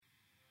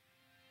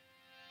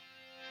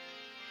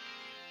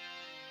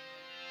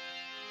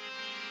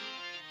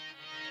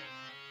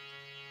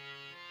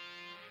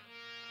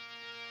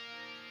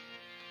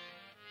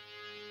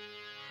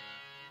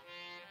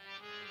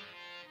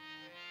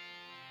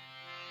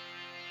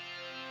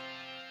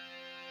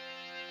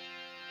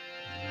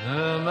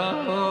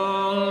Namo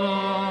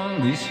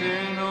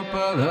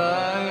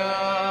Vishnupadaya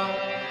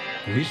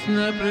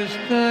Krishna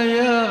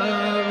Pristaya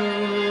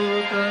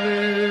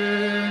Bhutale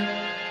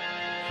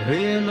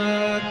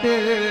Srimate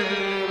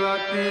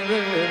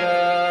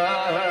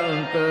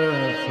Bhaktivedanta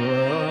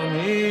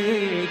Swami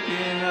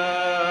Iti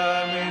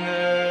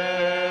Namine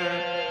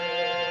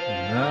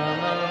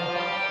Namo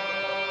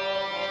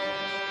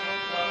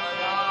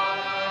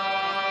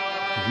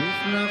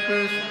Krishna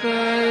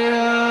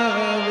Pristaya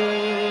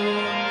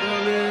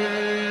Bhutale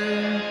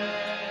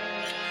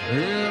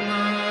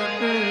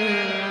Srimate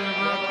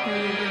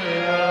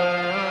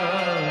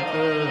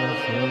Bhaktivedanta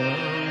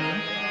Swami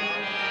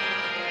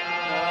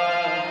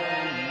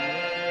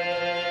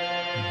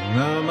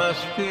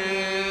Namaste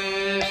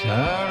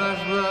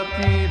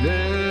Saraswati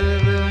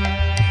Deve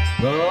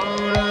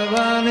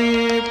Gauravani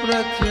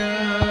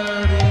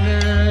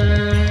Pracharine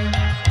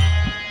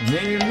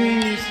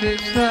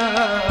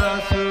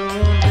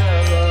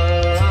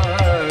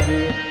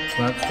Nirvisesasundavari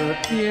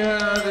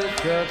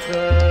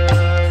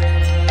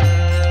Patsatyadishakarine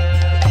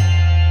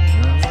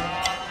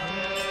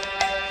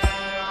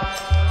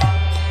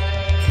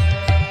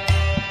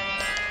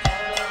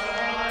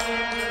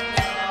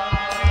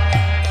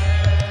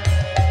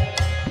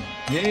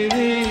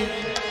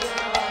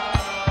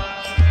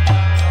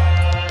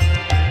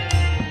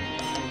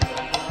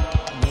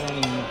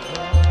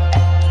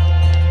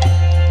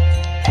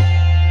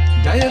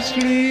Jaya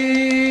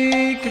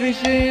Shri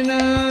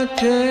Krishna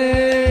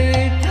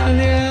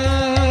Chaitanya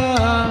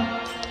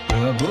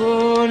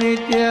Prabhu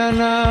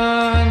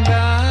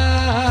Nityananda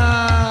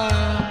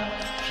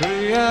Shri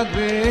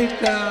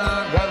Advaita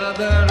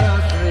Gadadara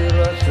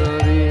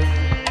Srivasari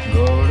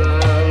Gaura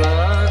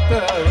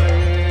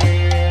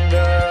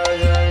Bhakta-vrinda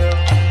Jaya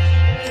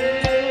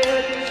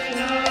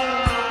Krishna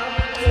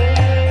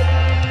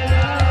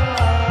Chaitanya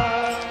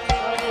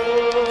Prabhu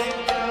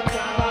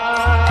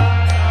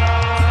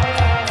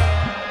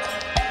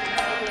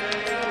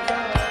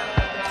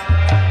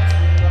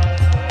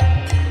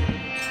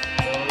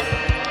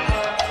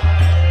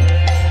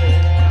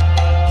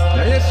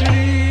Jaya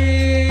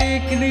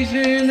Shri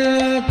Krishna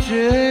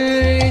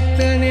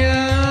Chaitanya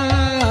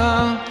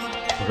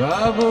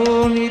Prabhu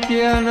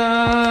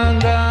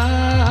Nityananda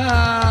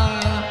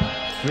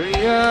Shri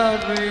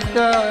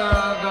Advaita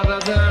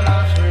Gadadara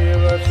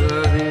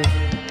Srivasari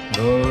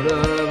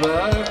Gaura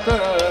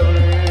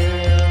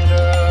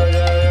Bhakta-vrinda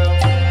Jaya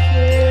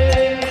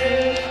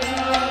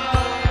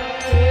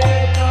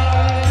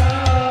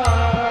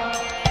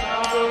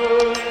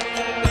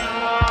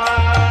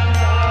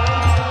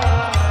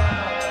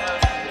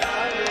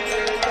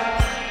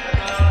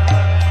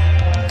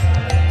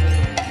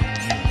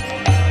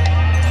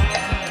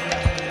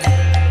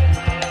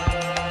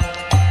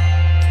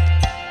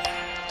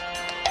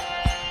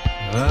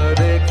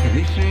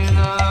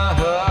Krishna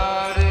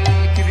Hare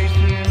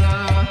Krishna,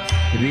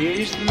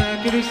 Krishna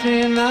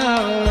Krishna,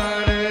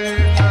 Hare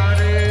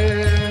Hare,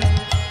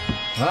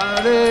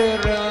 Hare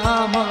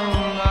Rama,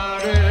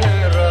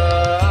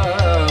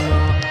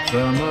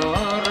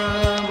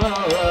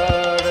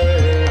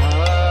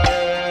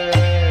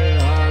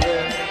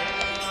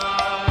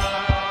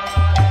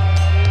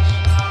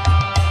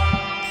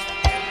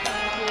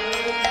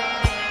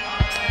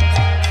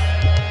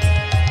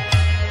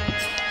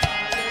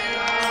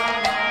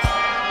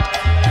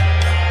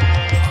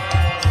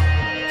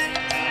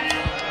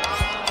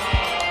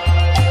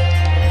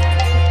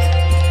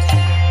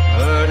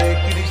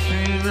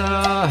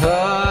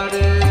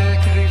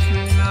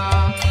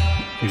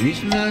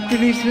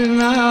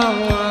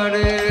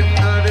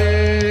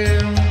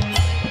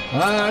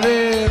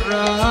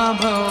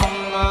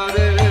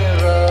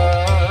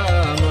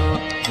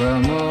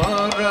 Rama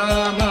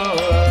Rama,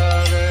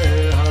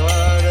 Hare Hare, Hare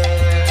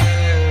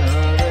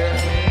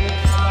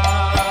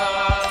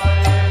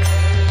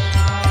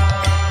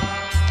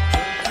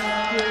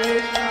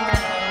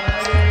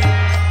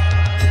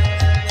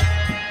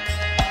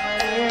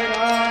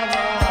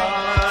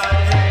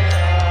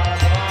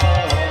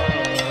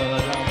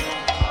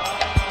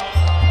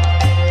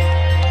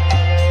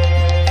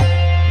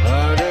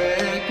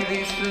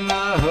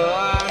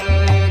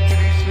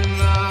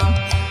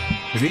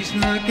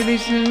Krishna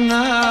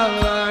Krishna,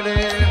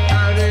 Hare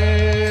Hare,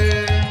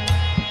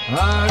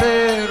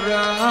 Hare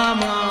Rama,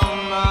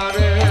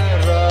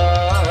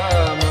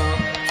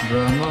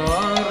 Rama Rama,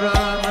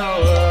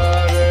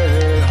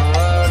 Hare Hare, Hare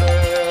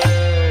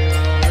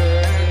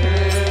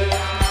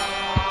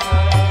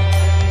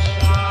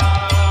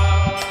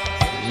Krishna,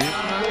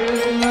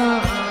 Krishna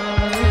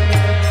Krishna,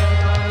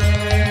 Hare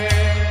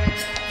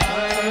Hare, Hare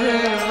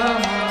Rama, Rama Rama,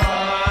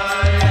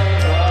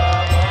 Hare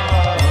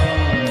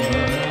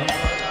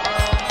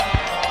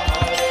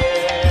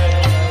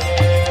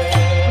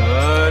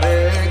Hare, Hare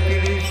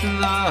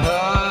Krishna,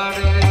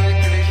 Hare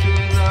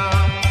Rama,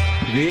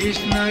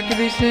 Krishna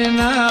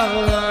Krishna,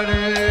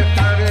 Hare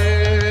Hare,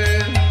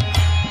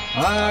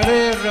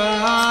 Hare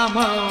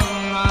Rama,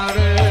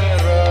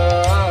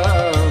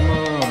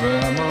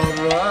 Rama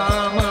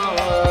Rama,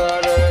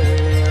 Hare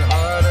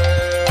Hare,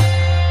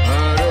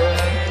 Hare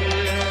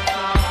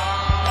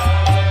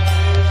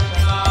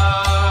Krishna,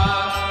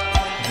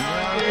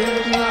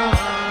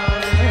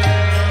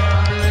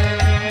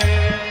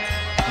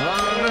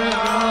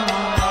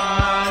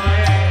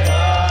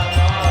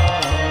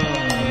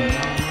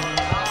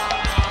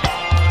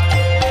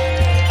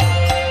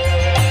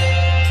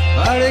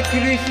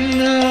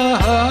 Krishna,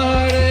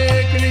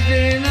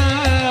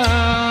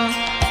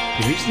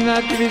 Krishna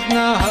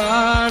Krishna,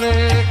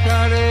 Hare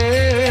Hare,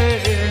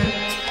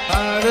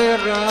 Hare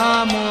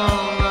Rama,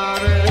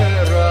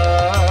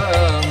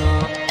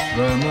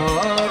 Rama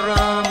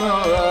Rama,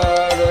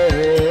 Hare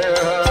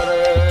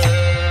Hare.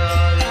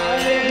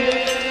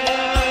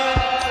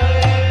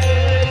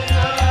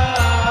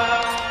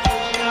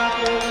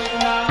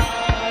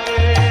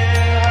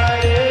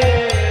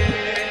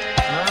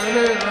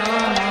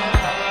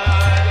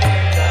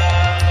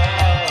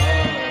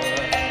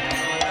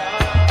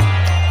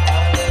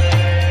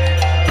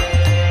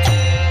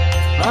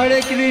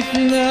 Hare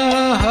Krishna,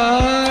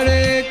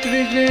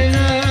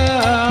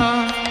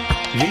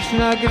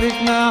 Krishna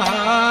Krishna,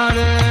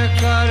 Hare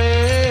Hare,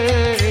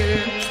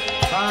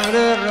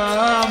 Hare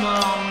Rama,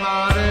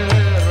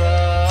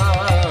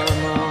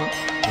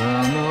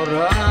 Rama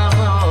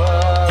Rama,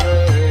 Hare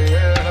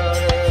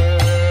Hare.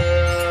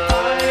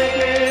 Hare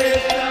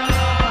Krishna,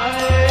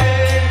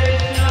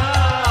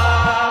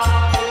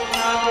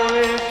 Krishna Krishna,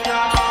 Hare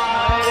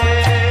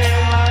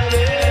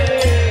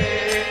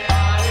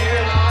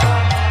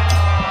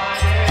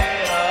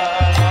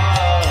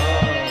Hare,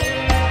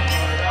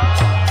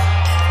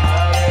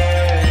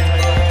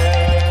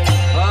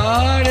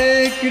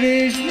 Hare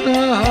Krishna,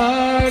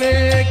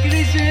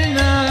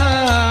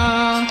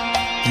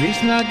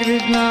 Krishna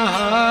Krishna,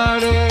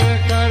 Hare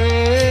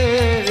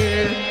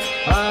Hare,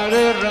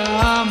 Hare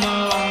Rama,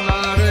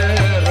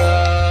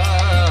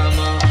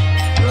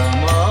 Rama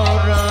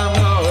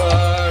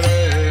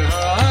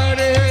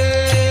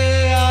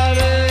Rama,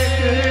 Hare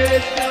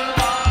Hare. Hare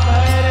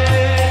Krishna,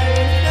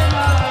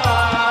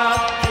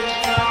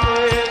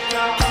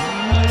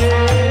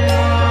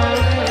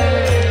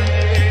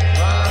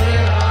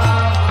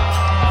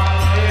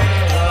 Krishna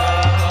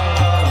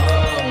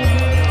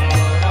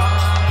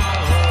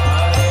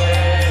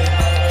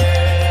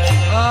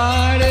Krishna,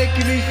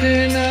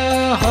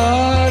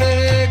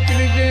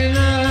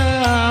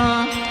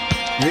 Hare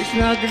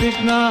Krishna,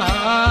 Krishna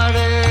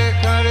Hare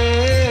Hare,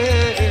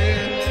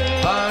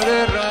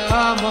 Hare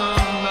Rama,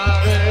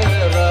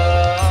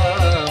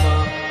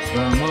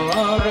 Rama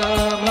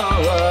Rama,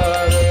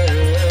 Hare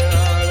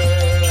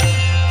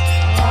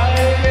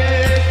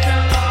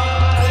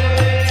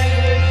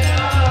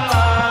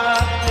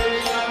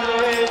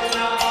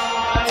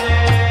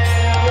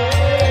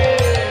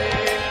Hare.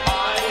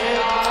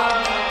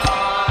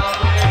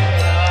 Hare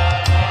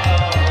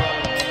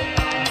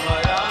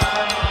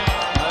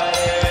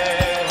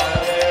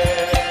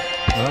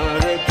Krishna,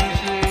 Krishna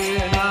Krishna,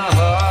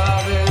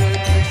 Hare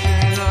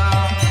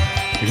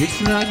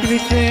Krishna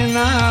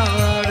Krishna,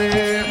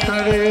 Hare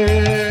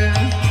Hare,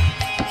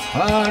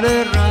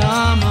 Hare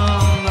Rama,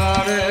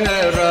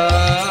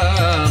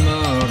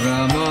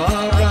 Rama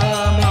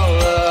Rama,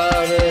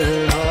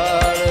 Hare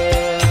Hare.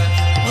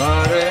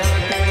 Hare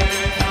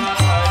Krishna,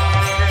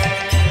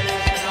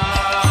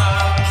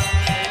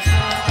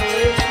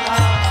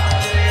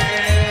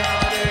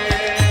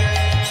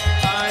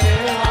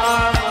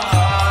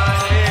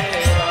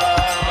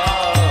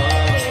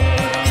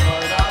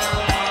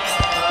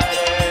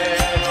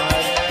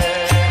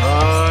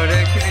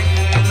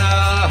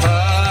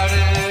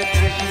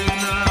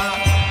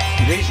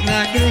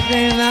 Krishna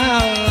Krishna,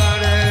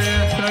 Hare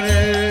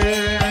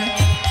Hare,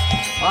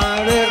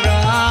 Hare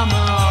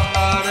Rama,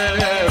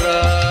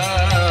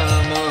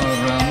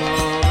 Rama Rama,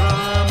 Hare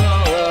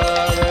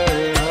Hare.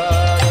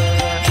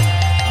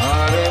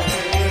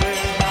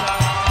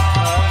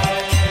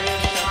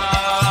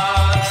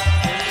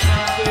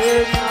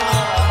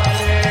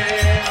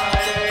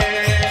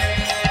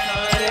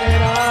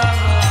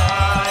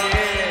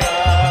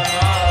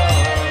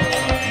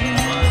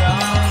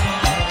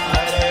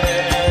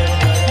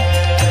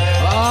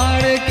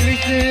 Hare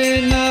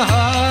Krishna,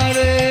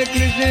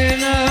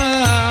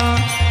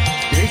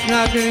 Krishna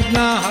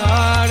Krishna,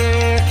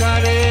 Hare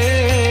Hare,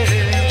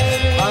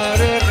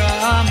 Hare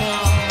Rama,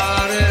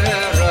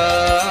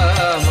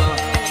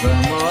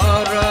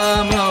 Rama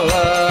Rama,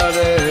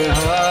 Hare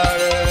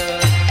Hare.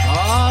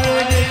 Hare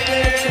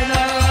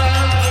Krishna,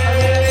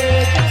 Krishna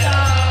Krishna,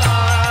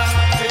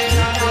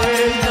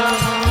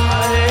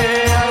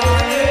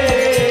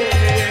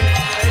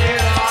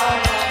 Hare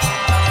Hare,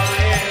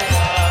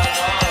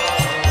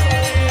 Hare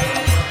Rama,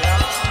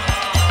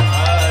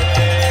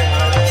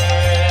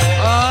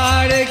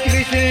 Hare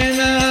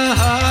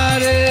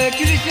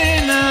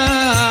Krishna,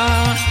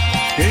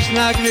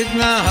 Krishna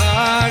Krishna,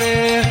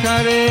 Hare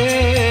Hare,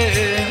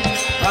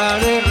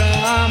 Hare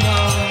Rama,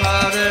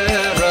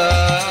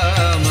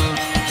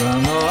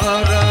 Rama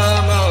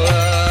Rama,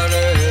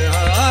 Hare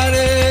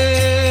Hare.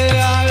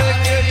 Hare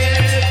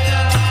Krishna,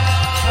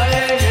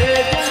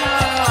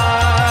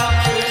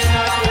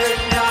 Krishna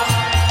Krishna,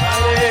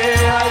 Hare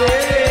Hare,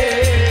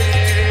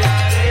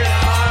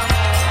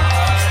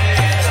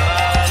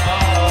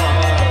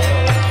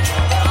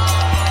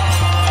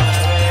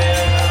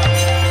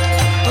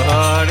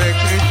 Hare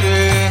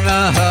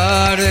Rama,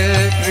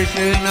 Hare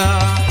Krishna,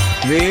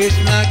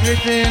 Krishna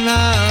Krishna,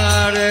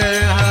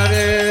 Hare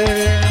Hare,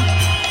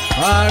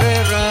 Hare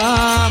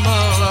Rama,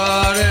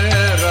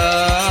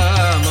 Rama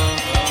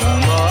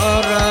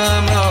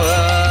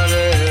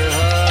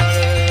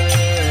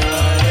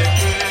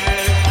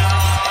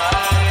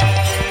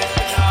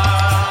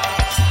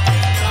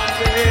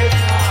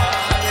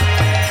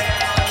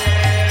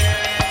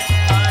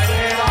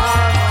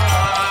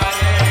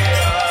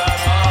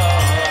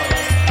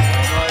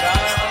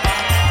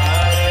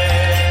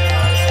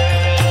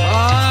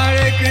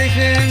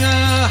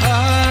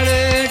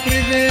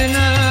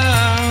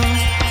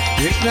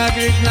Krishna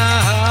Krishna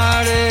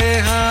Hare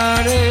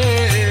Hare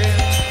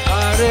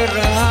Hare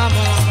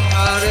Rama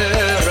Hare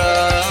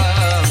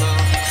Rama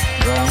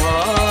Rama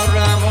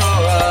Rama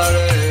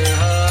Hare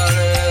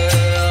Hare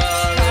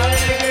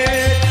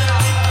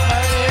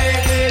Hare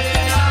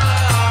Krishna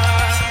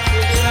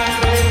Krishna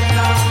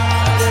Krishna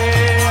Hare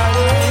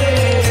Hare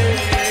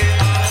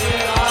Hare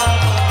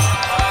Rama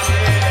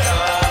Hare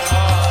Rama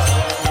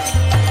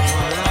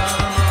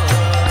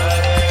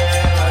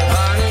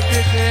Hare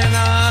Krishna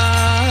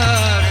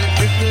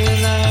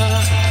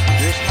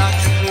Krishna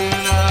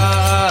Krishna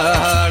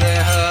Hare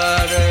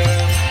Hare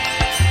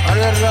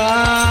Hare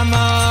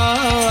Rama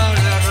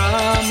Hare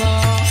Rama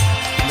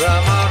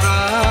Rama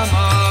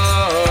Rama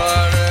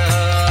Hare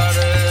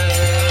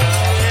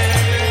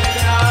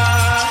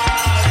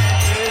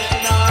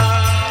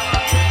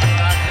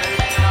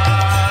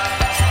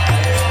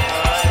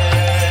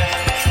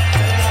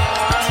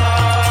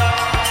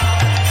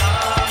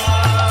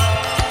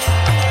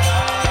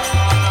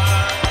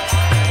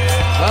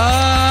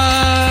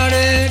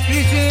Hare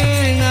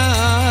Krishna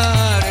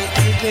Hare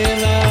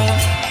Krishna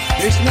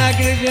Krishna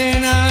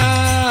Krishna